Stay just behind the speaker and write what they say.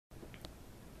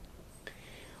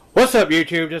What's up,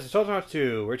 YouTube? This is Scutosaurus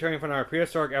 2, returning from our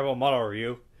prehistoric animal model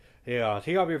review.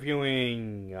 Today I'll be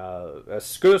reviewing a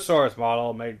Scutosaurus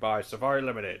model made by Safari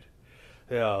Ltd.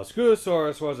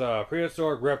 Scutosaurus was a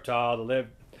prehistoric reptile that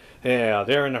lived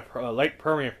there in the late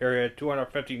Permian period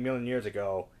 250 million years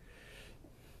ago.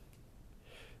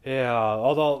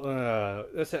 Although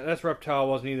this reptile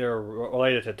was neither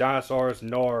related to dinosaurs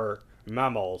nor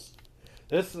mammals.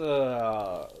 This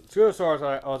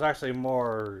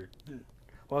Scutosaurus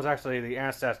was actually the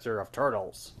ancestor of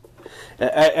turtles.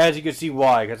 As you can see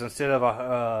why, because instead of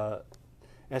a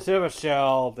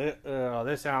shell,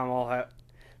 this animal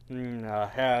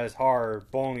has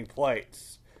hard bony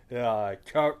plates covering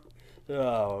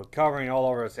all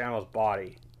over this animal's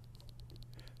body.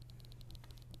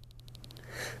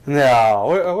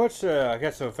 Now, which I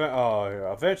guess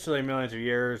eventually, millions of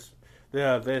years,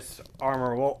 this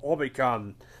armor will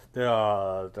become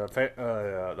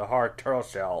the hard turtle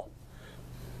shell.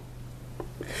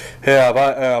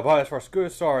 But as for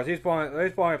Scutosaurus, these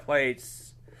bony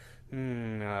plates,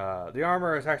 the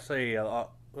armor is actually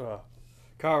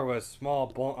covered with small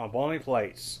bony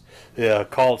plates,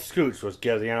 called scutes, which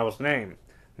gives the animal's name.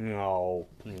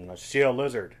 Shield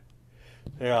lizard.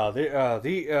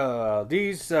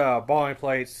 These bony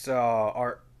plates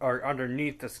are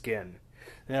underneath the skin.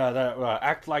 That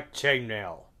act like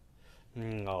chainmail.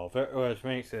 Which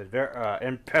makes it very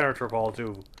impenetrable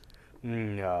to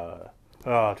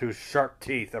sharp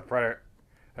teeth of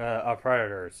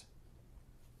predators.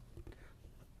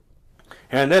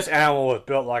 And this animal was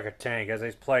built like a tank, as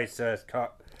these plates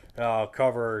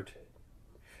covered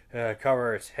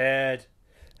its head,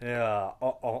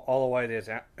 all the way to this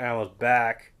animal's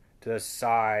back, to the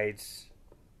sides,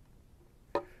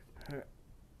 to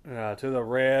the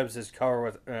ribs. Is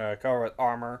covered with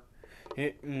armor.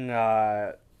 Even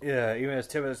the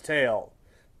tip of his tail.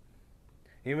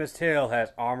 Even his tail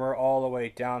has armor all the way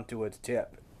down to its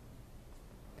tip.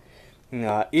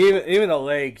 Even the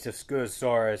legs of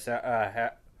Scutosaurus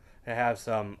have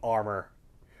some armor.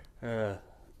 Are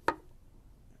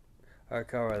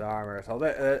covered with armor. So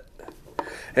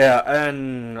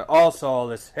and also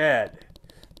this head,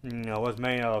 was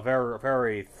made of a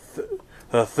very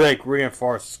thick,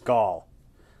 reinforced skull.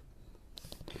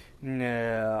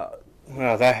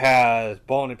 That has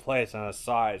bony plates on the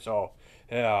side, so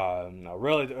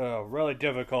really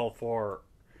difficult for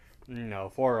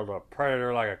the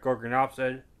predator like a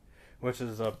Gorgonopsid, which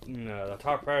is the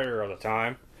top predator of the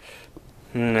time,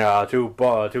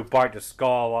 to bite the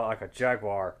skull like a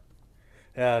jaguar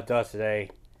does today.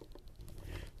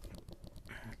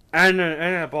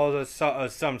 And both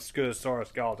some Scutosaurus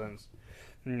skeletons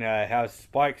have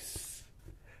spikes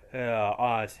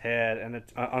on its head and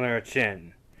under its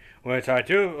chin, which I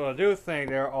do think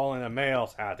they're only the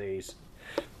males have these.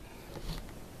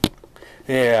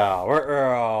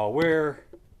 We're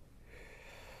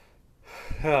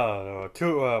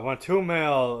two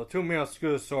male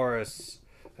Scutosaurus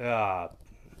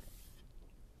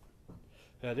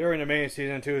during the main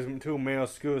season, two male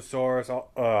Scutosaurus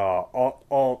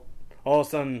all of a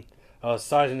sudden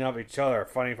sizing up each other,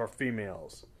 fighting for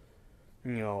females.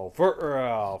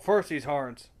 First these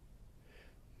horns.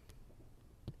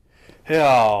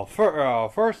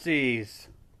 First these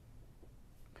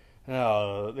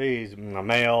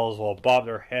males will bob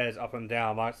their heads up and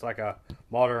down, much like a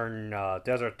modern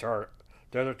desert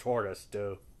tortoise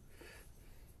do.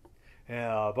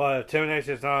 But if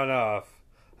intimidation is not enough,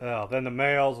 then the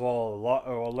males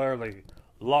will literally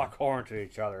lock horns to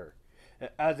each other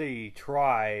as they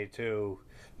try to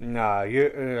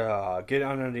get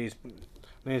under these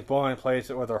bony plates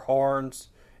with their horns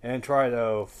and try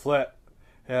to flip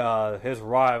his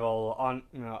rival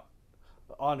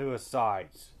onto his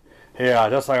sides.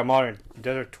 Just like a modern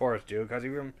desert tortoise do. Because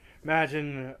you can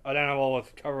imagine an animal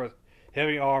covered with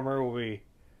heavy armor will be,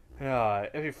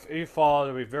 if he falls,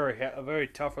 it'll be very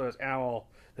tough for this animal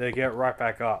to get right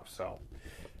back up. So,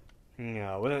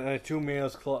 within the two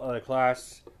males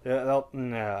class,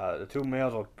 the two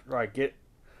males will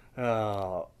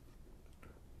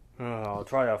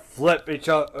try to flip each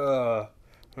other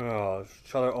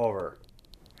over.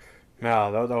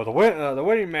 Now, the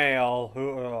winning male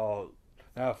who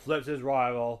flips his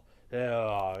rival,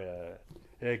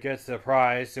 gets the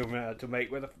prize to mate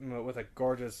with a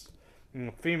gorgeous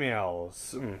female,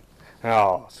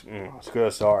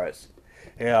 Scutosaurus.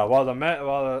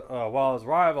 While his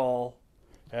rival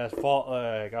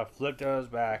got flipped to his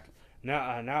back,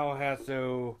 now has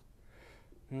to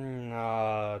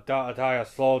die a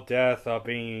slow death of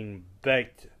being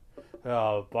baked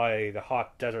by the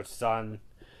hot desert sun,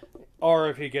 or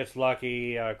if he gets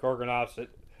lucky, a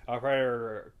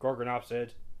predator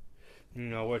Gorgonopsid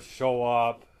would show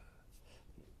up.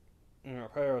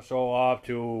 Predator will show up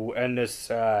to end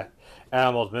this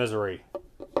animal's misery.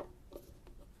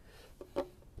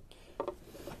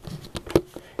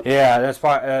 Yeah,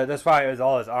 despite his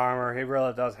all his armor, he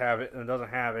really doesn't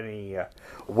have any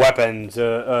weapons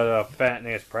to defend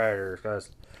against predators. Because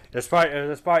despite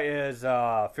his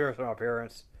fearsome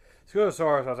appearance,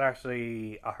 Scutosaurus was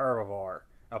actually a herbivore,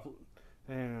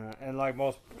 and like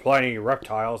most pliny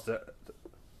reptiles, uh,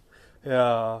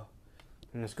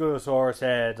 Scutosaurus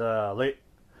had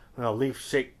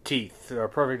leaf-shaped teeth,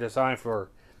 perfect design for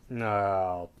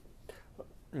uh,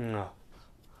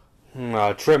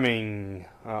 trimming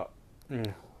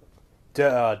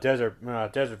desert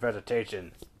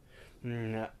vegetation.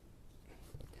 Mm,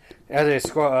 as it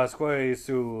squeezes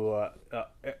through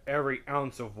every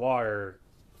ounce of water,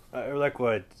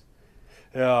 liquid,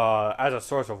 as a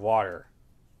source of water.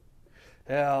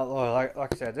 Yeah, like I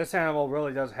said, this animal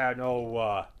really does have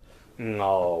no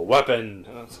weapon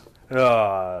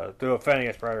to defend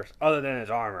against predators other than his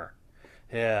armor.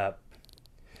 Yeah,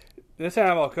 this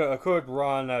animal could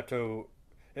run up to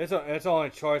its only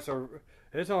choice to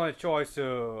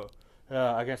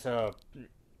against a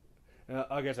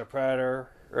predator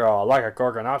like a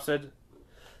gorgonopsid.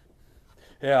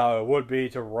 Yeah, it would be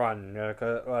to run.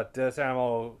 This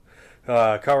animal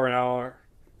could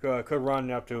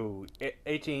run up to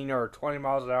 18 or 20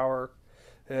 miles an hour.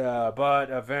 But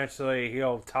eventually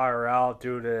he'll tire out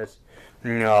due to this,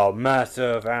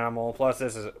 massive animal. Plus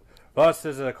this is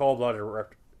a cold-blooded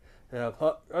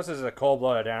this is a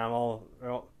cold-blooded animal.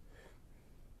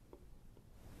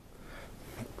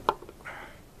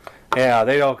 Yeah,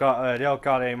 they don't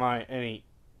got any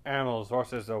animal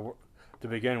sources to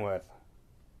begin with.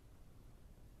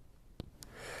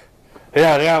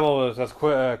 Yeah, the animal is as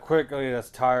quickly as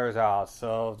tires out.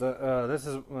 So this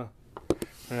is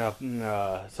so a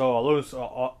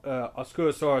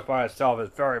Scutosaurus by itself is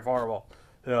very vulnerable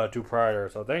to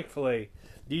predators. So thankfully,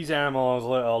 these animals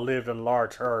lived in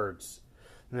large herds,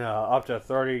 up to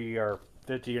 30 or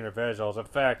 50 individuals. In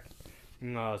fact,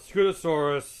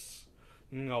 Scutosaurus,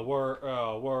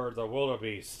 were the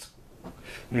wildebeest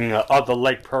of the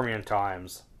late Permian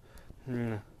times.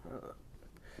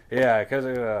 Yeah,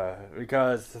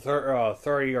 because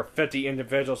 30 or 50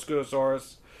 individual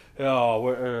Scutosaurus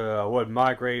would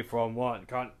migrate from one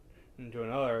continent to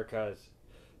another, because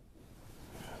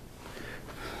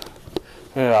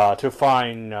to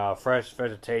find fresh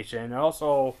vegetation, and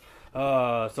also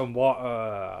some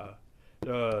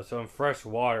fresh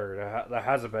water that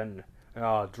hasn't been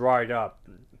dried up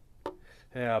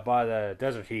by the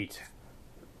desert heat.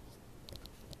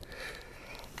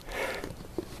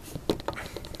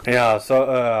 Yeah,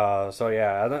 so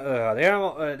yeah, the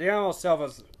animal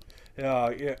itself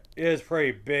is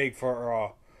pretty big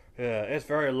for it's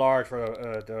very large for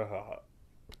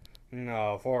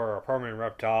a permanent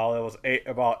reptile. It was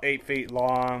about 8 feet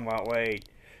long, about weighed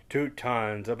 2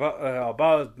 tons,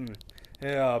 about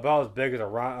as big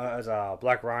as a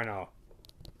black rhino.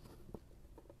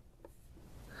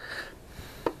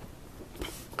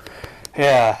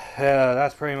 Yeah,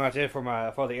 that's pretty much it for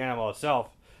the animal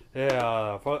itself.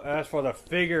 Yeah, as for the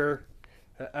figure,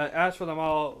 as for the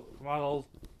model,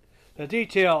 the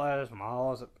detail as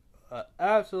model is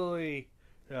absolutely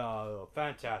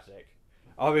fantastic.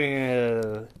 I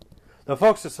mean, the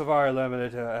folks at Safari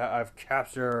Ltd have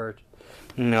captured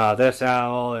this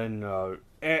animal in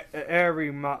every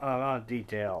amount of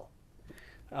detail.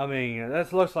 I mean,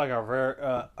 this looks like a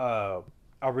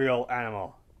real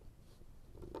animal.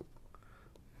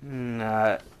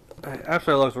 It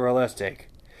absolutely looks realistic.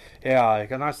 Yeah, like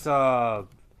a nice,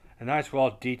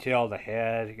 well detailed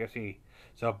head. You can see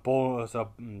some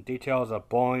details of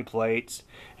bowling plates,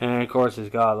 and of course, it's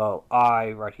got a little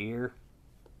eye right here.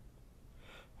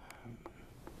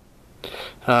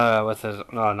 With his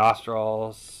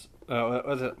nostrils,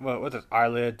 with his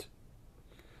eyelid.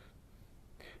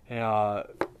 And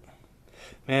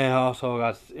man,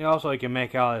 also you can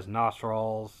make out his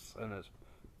nostrils and his.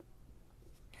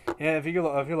 Yeah, if you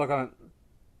look on,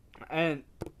 and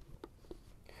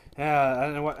yeah,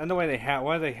 and the way they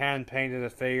hand painted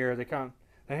this figure, they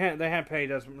hand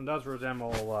painted does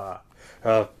resemble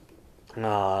it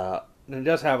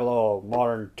does have a little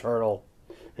modern turtle.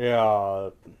 Yeah,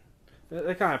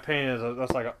 they kind of painted it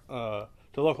just like to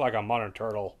look like a modern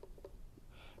turtle.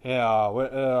 Yeah,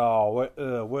 with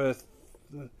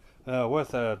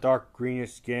a dark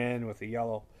greenish skin with the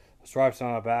yellow stripes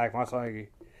on the back, much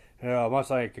like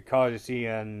the colors you see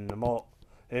in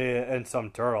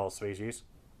some turtle species.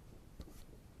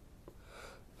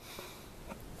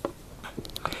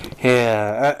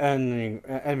 Yeah, and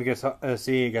you can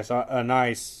see a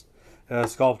nice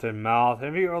sculpted mouth.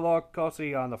 If you look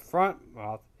closely on the front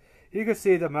mouth, you can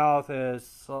see the mouth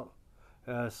is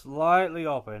slightly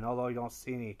open, although you don't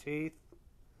see any teeth.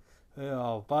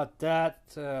 But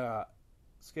that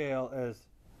scale is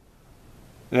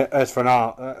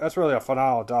phenomenal. That's really a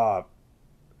phenomenal job.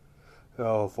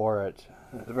 For it,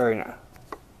 it's very nice.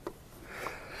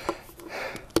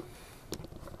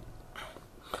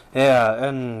 Yeah,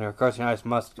 and of course, nice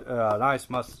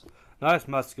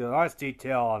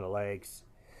detail on the legs.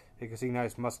 You can see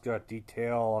nice muscular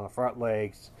detail on the front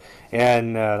legs,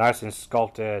 and nice and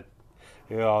sculpted,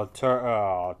 almost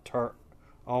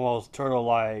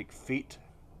turtle-like feet.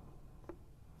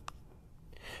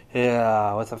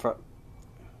 Yeah, with the front.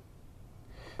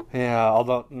 Yeah,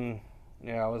 although,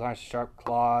 yeah, with nice sharp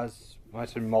claws,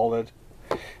 nice and molded.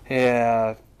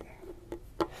 Yeah.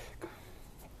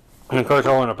 And of course,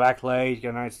 over on the back legs, you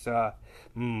get a nice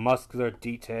muscular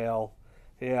detail.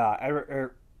 Yeah,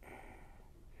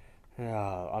 yeah,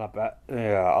 on the back,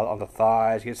 yeah, on the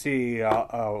thighs, you can see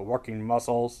working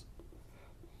muscles.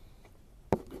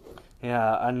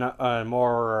 Yeah, and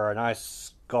more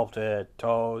nice sculpted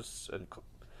toes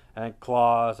and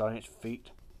claws on each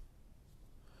feet.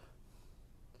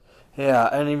 Yeah,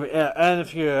 and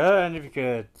if you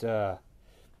could, yeah.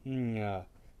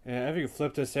 And if you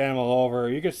flip this animal over,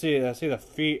 you can see the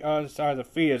feet on the side of the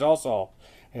feet is also,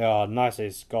 nicely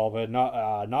sculpted,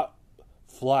 not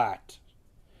flat.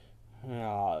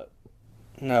 Yeah,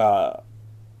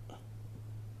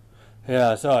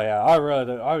 so yeah, I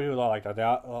do like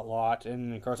that a lot.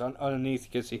 And of course, underneath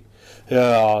you can see,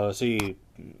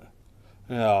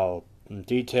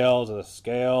 details of the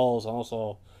scales,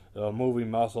 also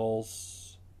moving muscles.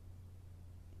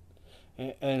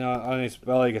 And on his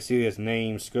belly, you can see his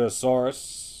name,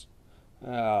 Scutosaurus,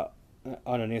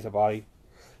 underneath the body.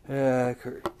 Of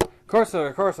course,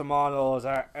 the model is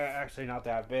actually not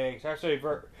that big. It's actually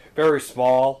very, very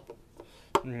small.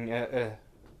 It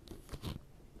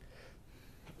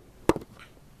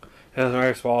has a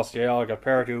very small scale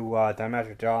compared to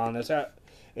Dimetrodon.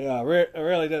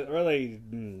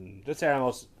 This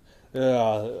animal's,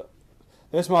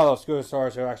 this model of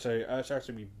Scutosaurus will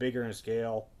actually be bigger in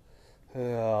scale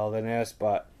than this,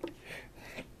 but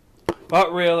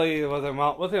really, with the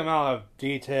amount of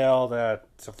detail that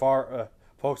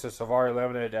folks at Safari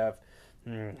Ltd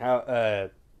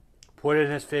have put in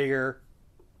this figure,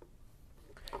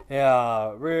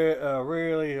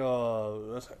 really,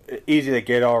 it's easy to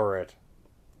get over it.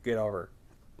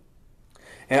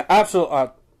 And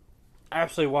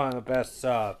absolutely one of the best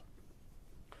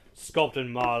sculpted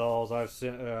models I've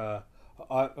seen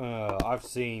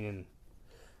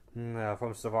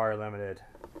from Safari Ltd.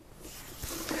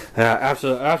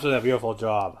 Absolutely a beautiful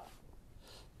job.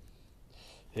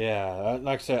 Yeah,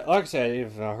 like I said, of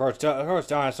course,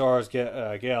 dinosaurs get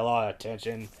a lot of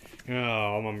attention,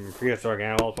 among prehistoric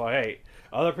animals. But hey,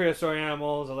 other prehistoric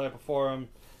animals that lived before them,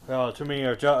 to me,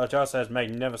 are just as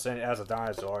magnificent as the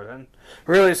dinosaurs. And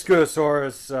really,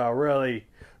 Scutosaurus really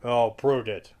proved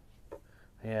it.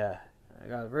 Yeah,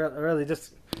 really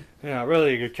just,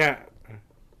 really you can't.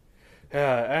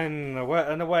 And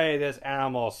the way this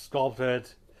animal is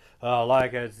sculpted,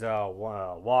 like it's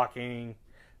walking,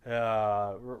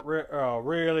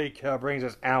 really brings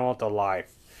this animal to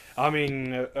life. I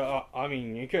mean,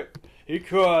 you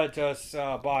could just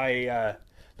buy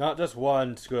not just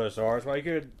one Scutosaurus, but you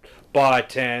could buy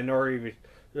 10 or even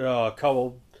a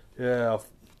couple, to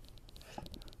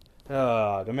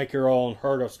make your own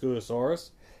herd of Scutosaurus,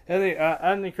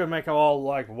 and you could make them all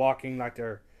like walking like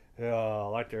they're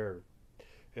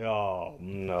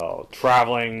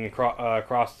traveling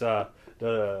across the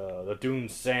dune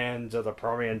sands of the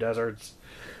Permian deserts.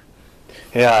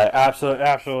 Yeah,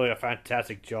 absolutely a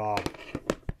fantastic job.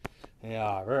 Yeah,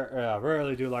 I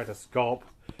really do like the sculpt.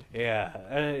 Yeah,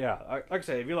 and like I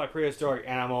say, if you like prehistoric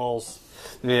animals,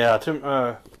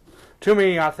 to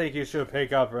me, I think you should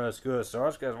pick up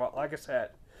Scutosaurus because, like I said,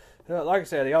 the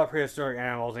other prehistoric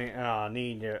animals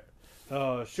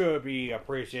should be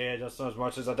appreciated just as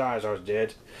much as the dinosaurs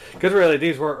did. Because really,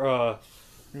 these were,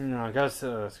 because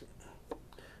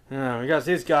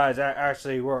these guys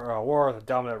actually were the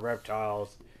dominant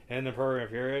reptiles in the Permian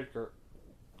period,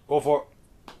 before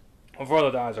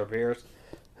the dinosaur periods.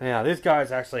 Yeah, these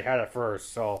guys actually had it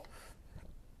first, so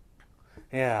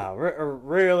yeah,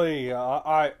 really,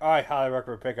 I highly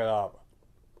recommend picking it up.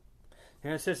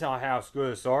 And since I have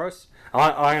Scutosaurus,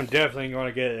 I am definitely going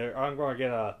to get it. I'm going to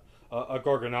get a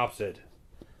Gorgonopsid,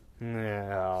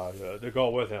 to go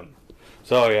with him.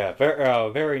 So yeah,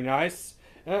 very nice.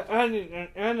 And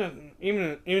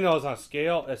even though it's on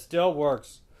scale, it still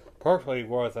works perfectly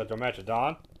with a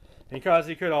Dimetrodon, because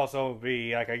he could also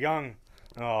be like a young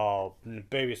Oh,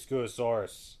 baby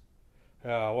Scutosaurus.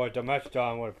 What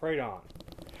Dimetrodon would have preyed on.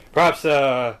 Perhaps,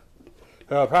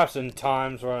 perhaps in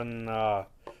times when,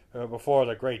 before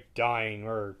the Great Dying,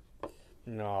 where,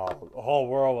 the whole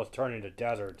world was turning to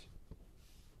desert.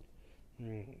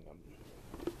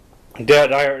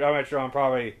 Dimetrodon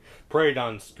probably preyed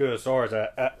on Scutosaurus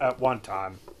at one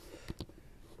time.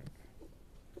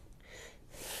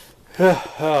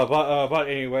 But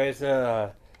anyways,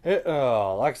 like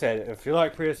I said, if you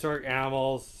like prehistoric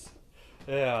animals,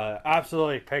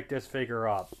 absolutely pick this figure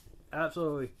up.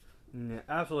 Absolutely,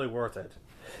 absolutely worth it.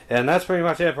 And that's pretty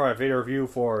much it for my video review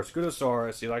for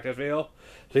Scutosaurus. If you like this video,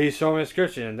 please show me a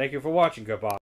description. And thank you for watching. Goodbye.